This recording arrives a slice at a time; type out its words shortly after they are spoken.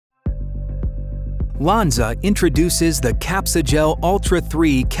Lonza introduces the Capsugel Ultra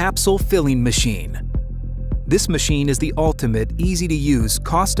 3 capsule filling machine. This machine is the ultimate, easy-to-use,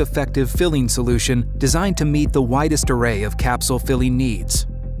 cost-effective filling solution designed to meet the widest array of capsule filling needs.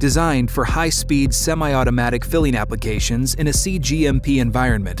 Designed for high-speed semi-automatic filling applications in a cGMP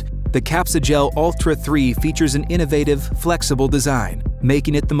environment, the Capsugel Ultra 3 features an innovative, flexible design,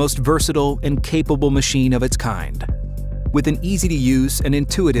 making it the most versatile and capable machine of its kind. With an easy-to-use and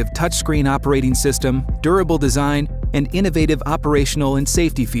intuitive touchscreen operating system, durable design, and innovative operational and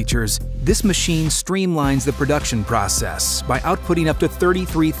safety features, this machine streamlines the production process by outputting up to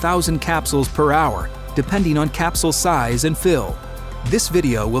 33,000 capsules per hour, depending on capsule size and fill. This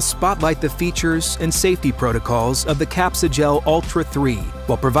video will spotlight the features and safety protocols of the Capsugel Ultra 3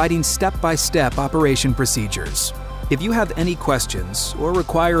 while providing step-by-step operation procedures. If you have any questions or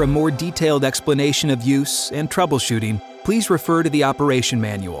require a more detailed explanation of use and troubleshooting, please refer to the operation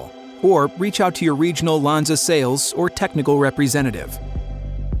manual or reach out to your regional Lonza sales or technical representative.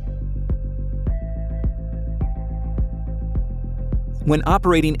 When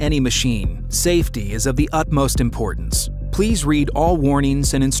operating any machine, safety is of the utmost importance. Please read all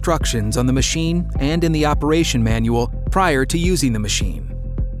warnings and instructions on the machine and in the operation manual prior to using the machine.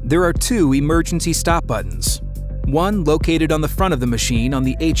 There are 2 emergency stop buttons, one located on the front of the machine on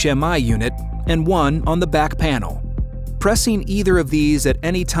the HMI unit and one on the back panel. Pressing either of these at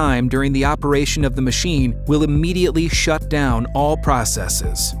any time during the operation of the machine will immediately shut down all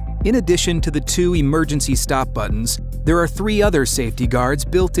processes. In addition to the 2 emergency stop buttons, there are 3 other safety guards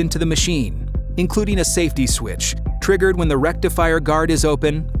built into the machine, including a safety switch triggered when the rectifier guard is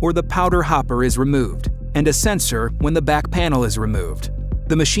open or the powder hopper is removed, and a sensor when the back panel is removed.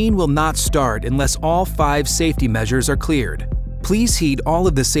 The machine will not start unless all 5 safety measures are cleared. Please heed all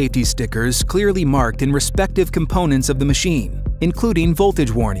of the safety stickers clearly marked in respective components of the machine, including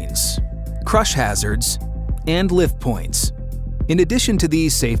voltage warnings, crush hazards, and lift points. In addition to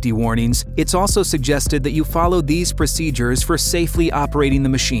these safety warnings, it's also suggested that you follow these procedures for safely operating the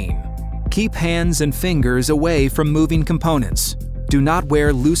machine. Keep hands and fingers away from moving components. Do not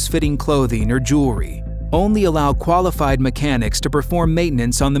wear loose-fitting clothing or jewelry. Only allow qualified mechanics to perform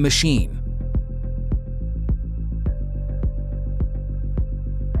maintenance on the machine.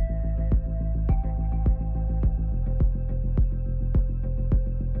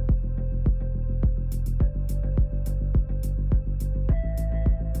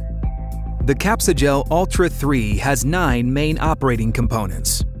 The Capsugel Ultra 3 has 9 main operating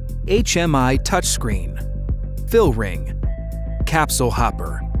components: HMI touchscreen, fill ring, capsule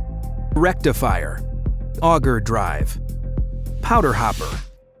hopper, rectifier, auger drive, powder hopper,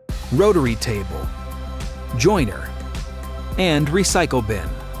 rotary table, joiner, and recycle bin.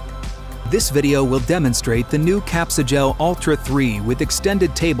 This video will demonstrate the new Capsugel Ultra 3 with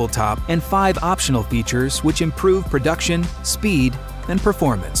extended tabletop and 5 optional features which improve production, speed, and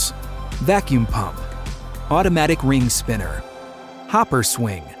performance. Vacuum pump, automatic ring spinner, hopper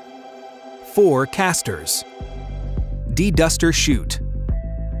swing, 4 casters, de-duster chute.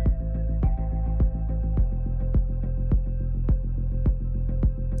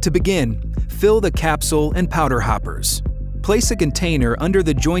 To begin, fill the capsule and powder hoppers. Place a container under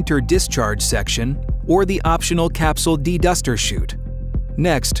the jointer discharge section or the optional capsule de-duster chute.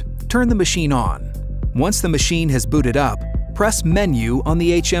 Next, turn the machine on. Once the machine has booted up, press Menu on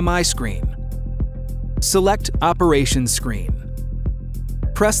the HMI screen. Select Operations screen.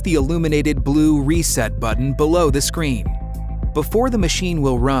 Press the illuminated blue Reset button below the screen. Before the machine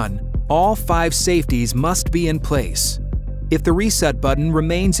will run, all 5 safeties must be in place. If the Reset button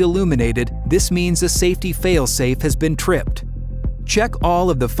remains illuminated, this means a safety failsafe has been tripped. Check all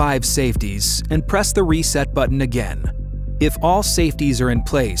of the 5 safeties and press the Reset button again. If all safeties are in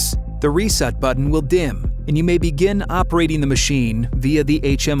place, the Reset button will dim and you may begin operating the machine via the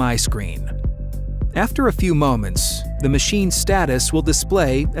HMI screen. After a few moments, the machine's status will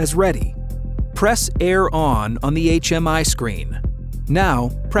display as ready. Press Air On the HMI screen.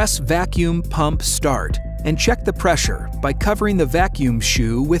 Now, press Vacuum Pump Start and check the pressure by covering the vacuum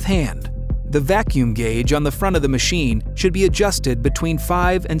shoe with hand. The vacuum gauge on the front of the machine should be adjusted between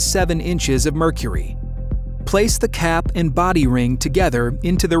 5 and 7 inches of mercury. Place the cap and body ring together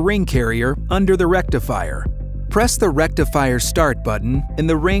into the ring carrier under the rectifier. Press the rectifier start button and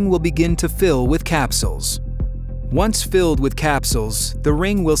the ring will begin to fill with capsules. Once filled with capsules, the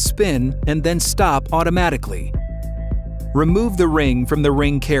ring will spin and then stop automatically. Remove the ring from the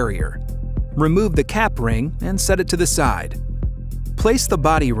ring carrier. Remove the cap ring and set it to the side. Place the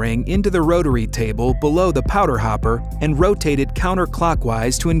body ring into the rotary table below the powder hopper and rotate it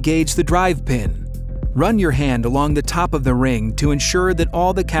counterclockwise to engage the drive pin. Run your hand along the top of the ring to ensure that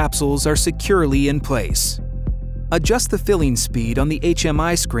all the capsules are securely in place. Adjust the filling speed on the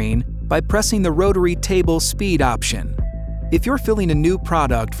HMI screen by pressing the rotary table speed option. If you're filling a new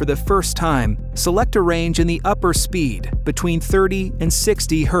product for the first time, select a range in the upper speed between 30 and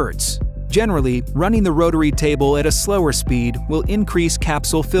 60 Hz. Generally, running the rotary table at a slower speed will increase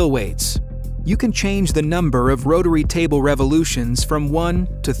capsule fill weights. You can change the number of rotary table revolutions from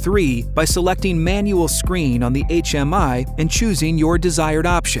 1 to 3 by selecting Manual Screen on the HMI and choosing your desired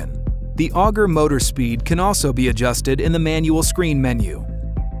option. The auger motor speed can also be adjusted in the Manual Screen menu.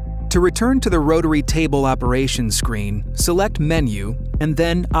 To return to the rotary table operations screen, select Menu and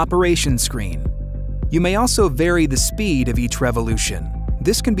then Operations screen. You may also vary the speed of each revolution.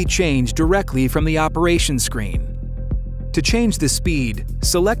 This can be changed directly from the operations screen. To change the speed,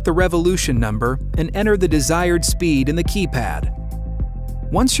 select the revolution number and enter the desired speed in the keypad.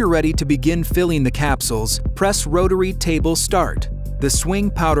 Once you're ready to begin filling the capsules, press Rotary Table Start. The swing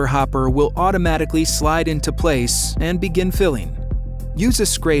powder hopper will automatically slide into place and begin filling. Use a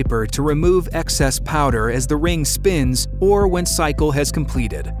scraper to remove excess powder as the ring spins or when cycle has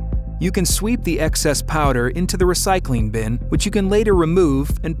completed. You can sweep the excess powder into the recycling bin, which you can later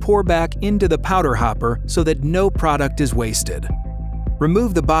remove and pour back into the powder hopper so that no product is wasted.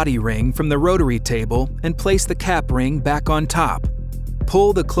 Remove the body ring from the rotary table and place the cap ring back on top.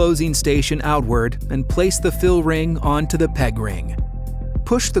 Pull the closing station outward and place the fill ring onto the peg ring.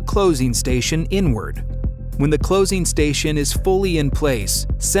 Push the closing station inward. When the closing station is fully in place,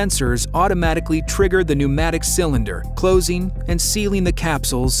 sensors automatically trigger the pneumatic cylinder, closing and sealing the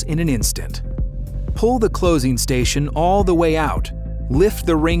capsules in an instant. Pull the closing station all the way out. Lift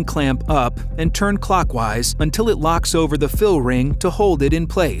the ring clamp up and turn clockwise until it locks over the fill ring to hold it in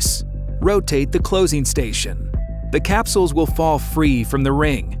place. Rotate the closing station. The capsules will fall free from the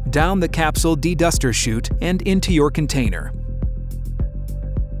ring, down the capsule deduster chute, and into your container.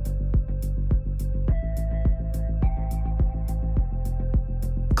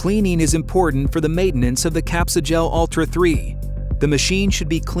 Cleaning is important for the maintenance of the Capsugel Ultra 3. The machine should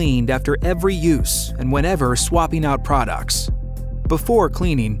be cleaned after every use and whenever swapping out products. Before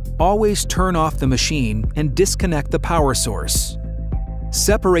cleaning, always turn off the machine and disconnect the power source.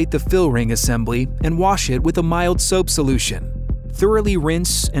 Separate the fill ring assembly and wash it with a mild soap solution. Thoroughly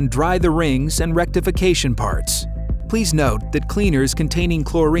rinse and dry the rings and rectification parts. Please note that cleaners containing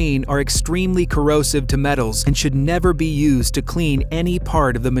chlorine are extremely corrosive to metals and should never be used to clean any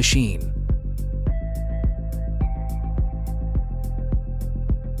part of the machine.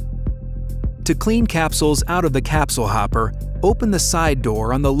 To clean capsules out of the capsule hopper, open the side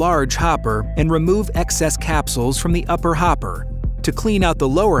door on the large hopper and remove excess capsules from the upper hopper. To clean out the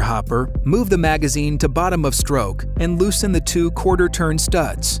lower hopper, move the magazine to bottom of stroke and loosen the 2 quarter-turn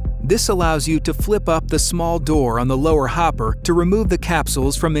studs. This allows you to flip up the small door on the lower hopper to remove the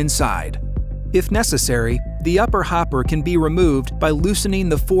capsules from inside. If necessary, the upper hopper can be removed by loosening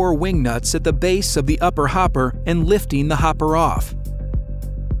the 4 wing nuts at the base of the upper hopper and lifting the hopper off.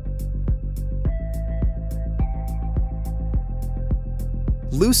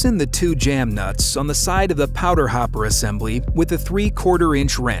 Loosen the 2 jam nuts on the side of the powder hopper assembly with a 3/4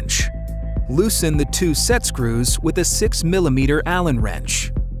 inch wrench. Loosen the 2 set screws with a 6 mm Allen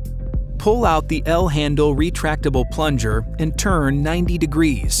wrench. Pull out the L-handle retractable plunger and turn 90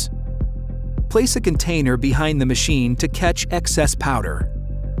 degrees. Place a container behind the machine to catch excess powder.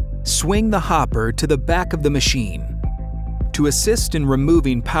 Swing the hopper to the back of the machine. To assist in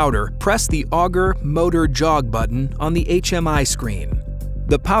removing powder, press the auger motor jog button on the HMI screen.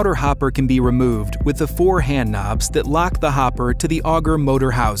 The powder hopper can be removed with the 4 hand knobs that lock the hopper to the auger motor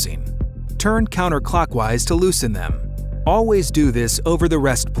housing. Turn counterclockwise to loosen them. Always do this over the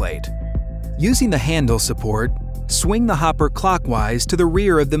rest plate. Using the handle support, swing the hopper clockwise to the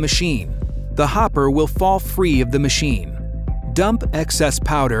rear of the machine. The hopper will fall free of the machine. Dump excess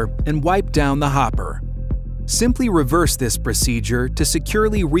powder and wipe down the hopper. Simply reverse this procedure to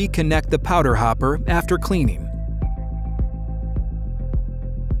securely reconnect the powder hopper after cleaning.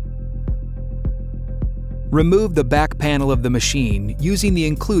 Remove the back panel of the machine using the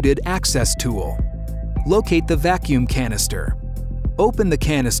included access tool. Locate the vacuum canister. Open the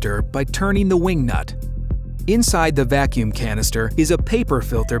canister by turning the wing nut. Inside the vacuum canister is a paper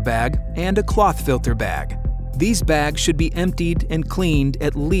filter bag and a cloth filter bag. These bags should be emptied and cleaned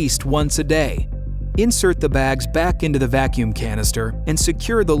at least once a day. Insert the bags back into the vacuum canister and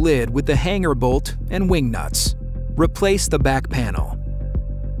secure the lid with the hanger bolt and wing nuts. Replace the back panel.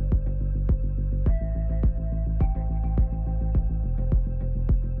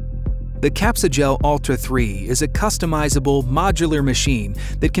 The Capsugel Ultra 3 is a customizable, modular machine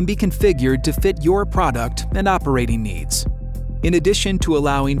that can be configured to fit your product and operating needs. In addition to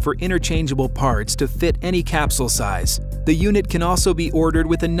allowing for interchangeable parts to fit any capsule size, the unit can also be ordered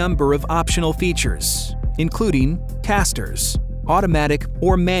with a number of optional features, including casters, automatic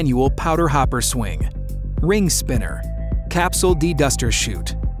or manual powder hopper swing, ring spinner, capsule deduster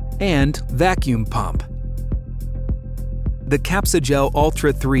chute, and vacuum pump. The Capsugel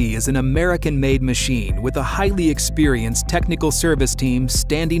Ultra 3 is an American-made machine with a highly experienced technical service team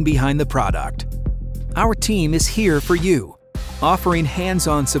standing behind the product. Our team is here for you, offering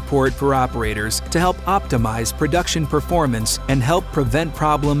hands-on support for operators to help optimize production performance and help prevent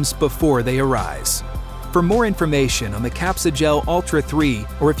problems before they arise. For more information on the Capsugel Ultra 3,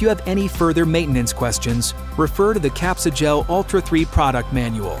 or if you have any further maintenance questions, refer to the Capsugel Ultra 3 product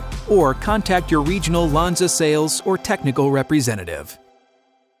manual or contact your regional Lonza sales or technical representative.